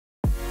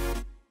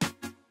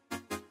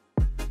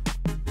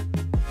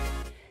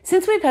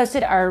Since we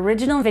posted our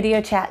original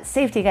video chat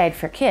safety guide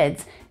for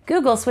kids,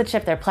 Google switched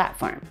up their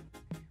platform.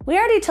 We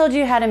already told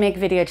you how to make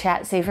video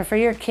chat safer for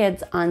your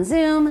kids on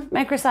Zoom,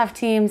 Microsoft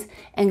Teams,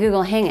 and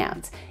Google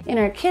Hangouts in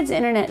our Kids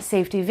Internet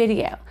Safety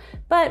video.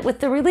 But with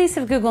the release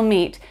of Google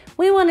Meet,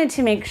 we wanted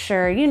to make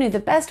sure you knew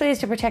the best ways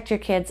to protect your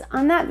kids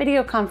on that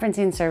video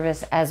conferencing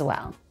service as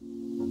well.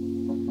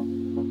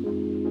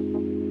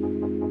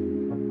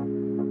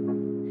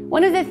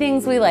 One of the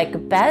things we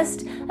like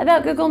best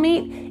about Google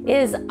Meet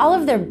is all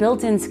of their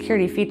built-in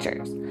security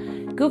features.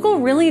 Google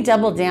really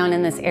doubled down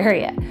in this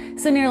area,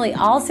 so nearly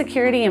all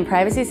security and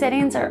privacy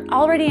settings are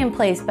already in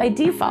place by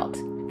default.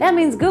 That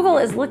means Google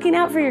is looking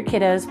out for your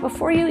kiddos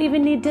before you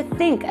even need to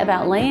think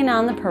about laying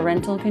on the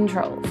parental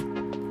controls.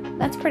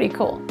 That's pretty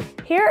cool.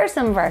 Here are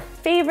some of our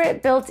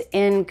favorite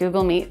built-in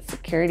Google Meet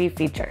security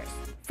features.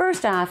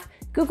 First off,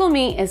 Google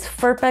Meet is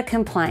FERPA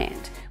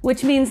compliant,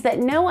 which means that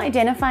no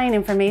identifying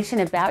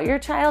information about your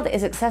child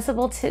is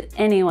accessible to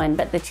anyone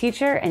but the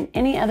teacher and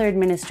any other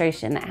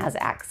administration that has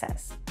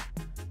access.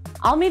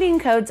 All meeting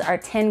codes are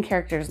 10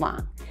 characters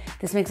long.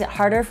 This makes it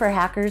harder for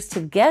hackers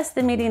to guess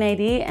the meeting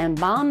ID and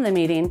bomb the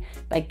meeting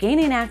by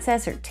gaining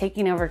access or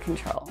taking over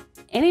control.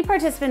 Any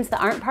participants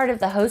that aren't part of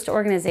the host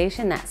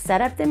organization that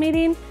set up the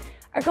meeting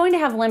are going to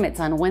have limits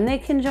on when they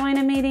can join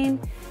a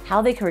meeting,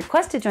 how they can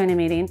request to join a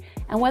meeting,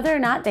 and whether or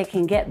not they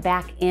can get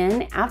back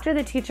in after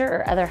the teacher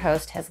or other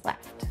host has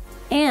left.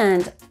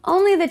 And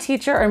only the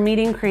teacher or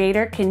meeting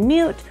creator can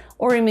mute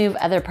or remove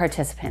other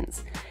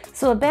participants.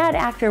 So a bad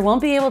actor won't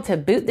be able to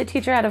boot the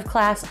teacher out of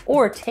class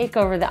or take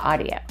over the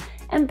audio.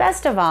 And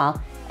best of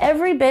all,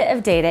 every bit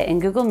of data in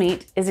Google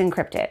Meet is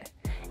encrypted.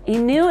 A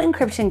new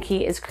encryption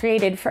key is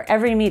created for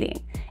every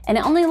meeting, and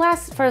it only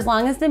lasts for as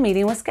long as the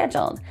meeting was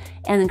scheduled.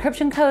 And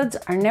encryption codes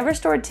are never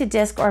stored to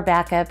disk or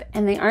backup,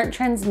 and they aren't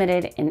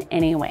transmitted in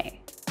any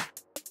way.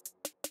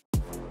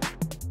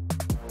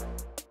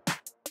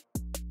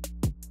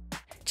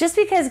 Just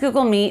because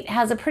Google Meet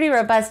has a pretty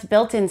robust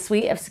built-in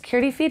suite of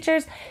security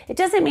features, it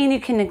doesn't mean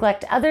you can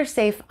neglect other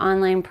safe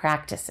online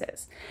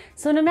practices.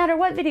 So no matter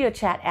what video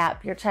chat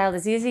app your child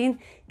is using,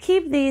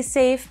 keep these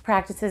safe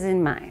practices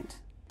in mind.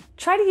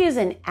 Try to use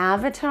an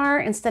avatar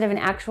instead of an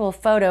actual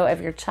photo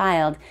of your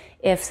child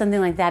if something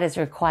like that is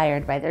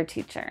required by their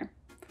teacher.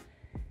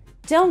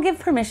 Don't give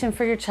permission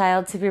for your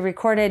child to be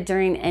recorded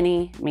during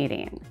any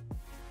meeting.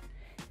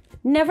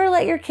 Never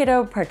let your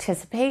kiddo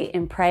participate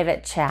in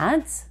private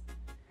chats.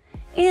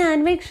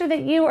 And make sure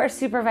that you are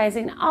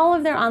supervising all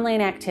of their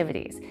online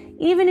activities,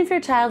 even if your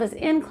child is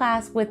in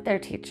class with their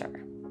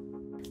teacher.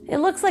 It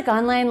looks like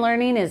online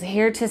learning is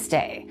here to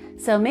stay,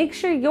 so make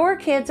sure your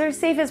kids are as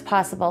safe as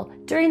possible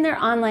during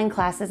their online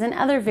classes and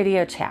other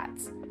video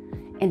chats.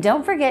 And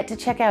don't forget to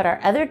check out our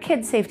other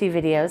kids safety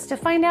videos to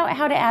find out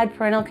how to add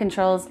parental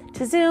controls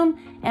to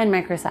Zoom and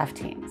Microsoft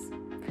Teams.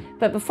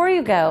 But before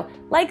you go,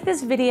 like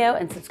this video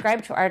and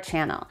subscribe to our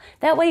channel.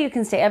 That way you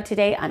can stay up to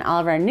date on all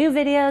of our new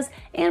videos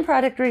and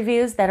product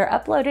reviews that are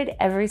uploaded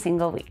every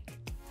single week.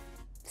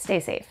 Stay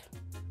safe.